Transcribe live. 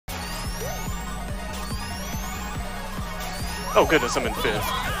Oh goodness, I'm in 5th.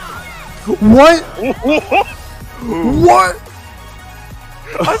 What? What?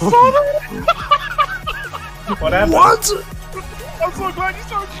 I saw that! What happened? What? I'm so glad you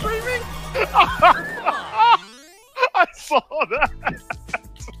started streaming! I saw that!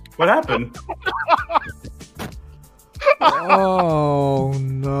 What happened? Oh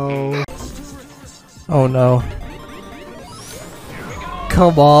no. Oh no.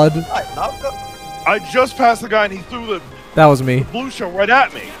 Come on. I just passed the guy and he threw the That was me. blue shell right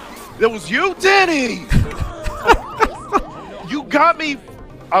at me. That was you, Danny! You got me!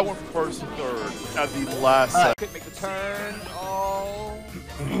 I went first and third at the last second. Couldn't make the turn. Oh.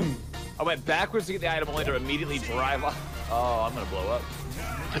 I went backwards to get the item only to immediately drive off. Oh, I'm gonna blow up.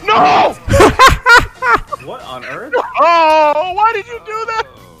 No! What on earth? Oh, why did you do that?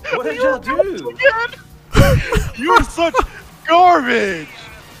 What did y'all do? You are such garbage!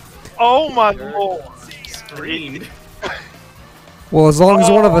 Oh my lord. Screamed. Well, as long as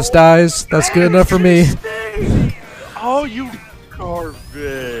one of us dies, that's good enough for me. Oh, you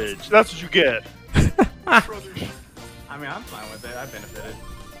garbage. That's what you get. I mean, I'm fine with it. I benefited.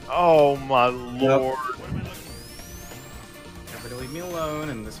 Oh my lord. Everybody leave me alone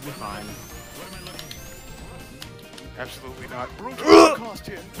and this will be fine. Absolutely not. Brutal cost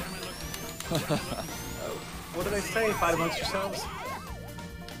here. What do they say? Fight amongst yourselves?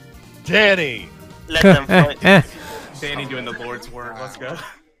 Danny. Let them fight. Danny doing the Lord's work. Let's go.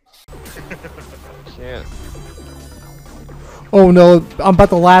 Shit. Oh no, I'm about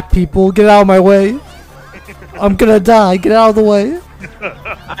to lap people. Get out of my way. I'm gonna die. Get out of the way.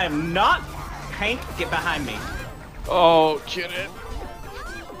 I am not. Hank, get behind me. Oh, get it.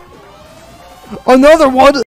 Another one.